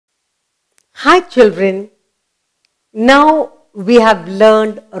Hi children, now we have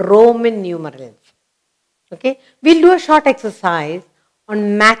learned Roman numerals. Okay, we'll do a short exercise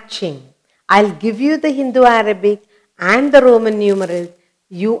on matching. I'll give you the Hindu Arabic and the Roman numerals.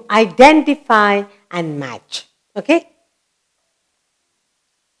 You identify and match. Okay,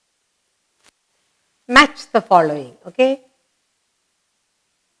 match the following. Okay,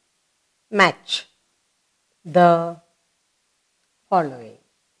 match the following.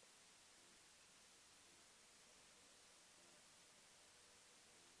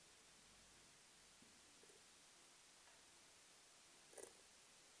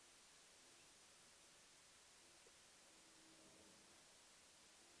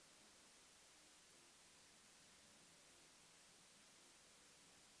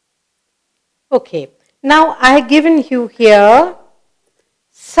 Okay, now I have given you here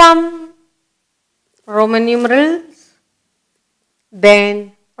some Roman numerals.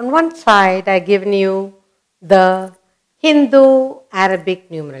 Then on one side I have given you the Hindu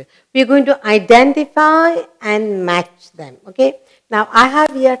Arabic numeral. We are going to identify and match them. Okay. Now I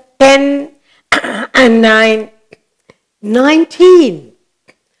have here 10 and 9, 19.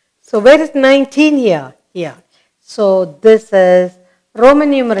 So where is 19 here? Here. So this is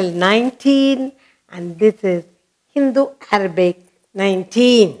Roman numeral 19 and this is Hindu Arabic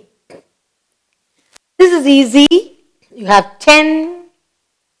 19. This is easy. You have 10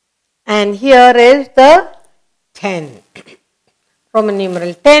 and here is the 10. Roman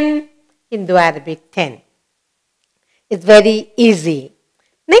numeral 10, Hindu Arabic 10. It's very easy.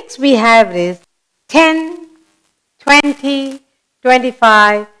 Next we have is 10, 20,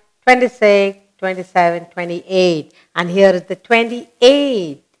 25, 26, 27, 28. And here is the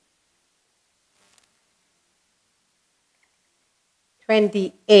 28.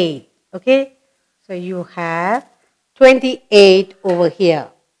 28. Okay. So you have 28 over here.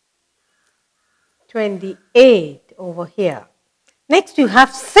 28 over here. Next you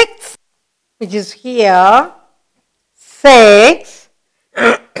have 6, which is here. 6.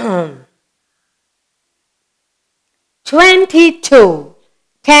 22.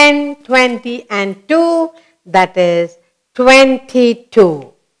 10, 20 and 2. That is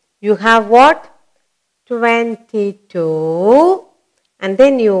 22. You have what? 22. And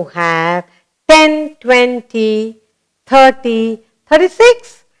then you have 10, 20, 30,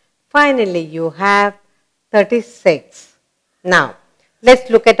 36. Finally, you have 36. Now, let's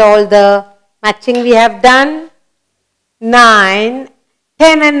look at all the matching we have done. 9,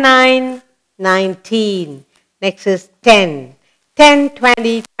 10 and 9, 19. Next is 10. 10,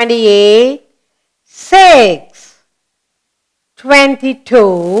 20, 28, 6,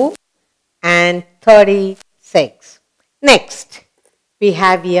 22 and 36. Next, we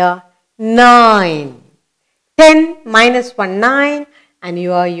have here 9. 10 minus 1, 9 and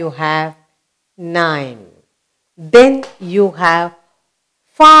here you have 9. Then you have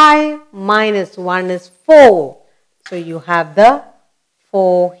 5 minus 1 is 4. So you have the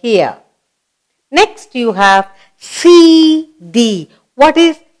 4 here. Next you have CD. What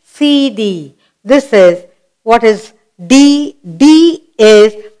is CD? This is what is D? D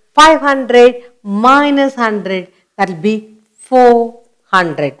is 500 minus 100. That will be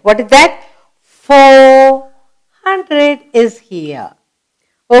 400. What is that? 400 is here.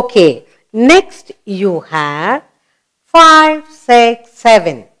 Okay. Next you have 5, 6,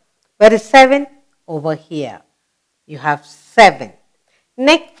 7. Where is 7? Over here. You have 7.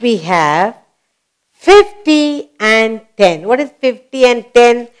 Next we have 50 and 10. What is 50 and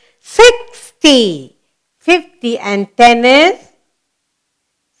 10? 60. 50 and 10 is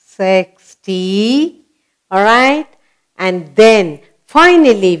 60. Alright. And then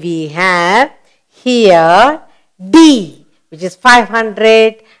finally we have here D, which is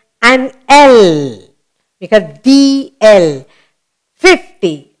 500 and L. Because DL.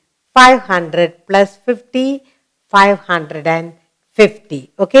 50. 500 plus 50.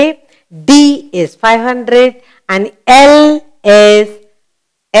 550. Okay. D is 500 and L is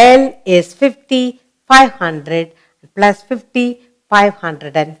 50, 500 plus 50,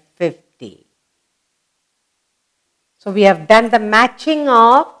 550. So we have done the matching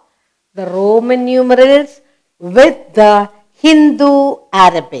of the Roman numerals with the Hindu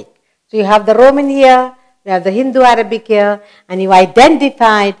Arabic. So you have the Roman here, you have the Hindu Arabic here, and you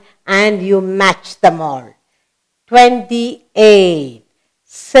identified and you matched them all. 28.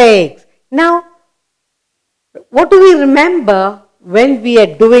 6. Now, what do we remember when we are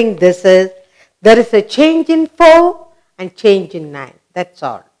doing this is, there is a change in 4 and change in 9. That's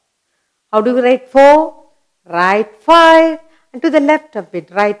all. How do we write 4? Write 5 and to the left of it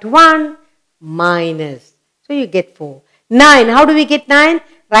write 1 minus. So you get 4. 9. How do we get 9?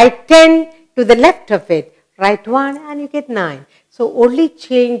 Write 10. to the left of it, write 1 and you get 9. So only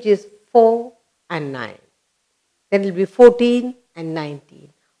change is 4 and 9. Then it will be 14 and 19,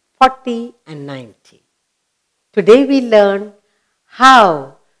 40 and 90. Today we learn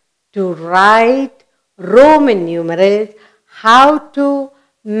how to write Roman numerals, how to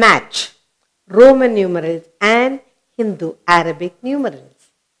match Roman numerals and Hindu Arabic numerals.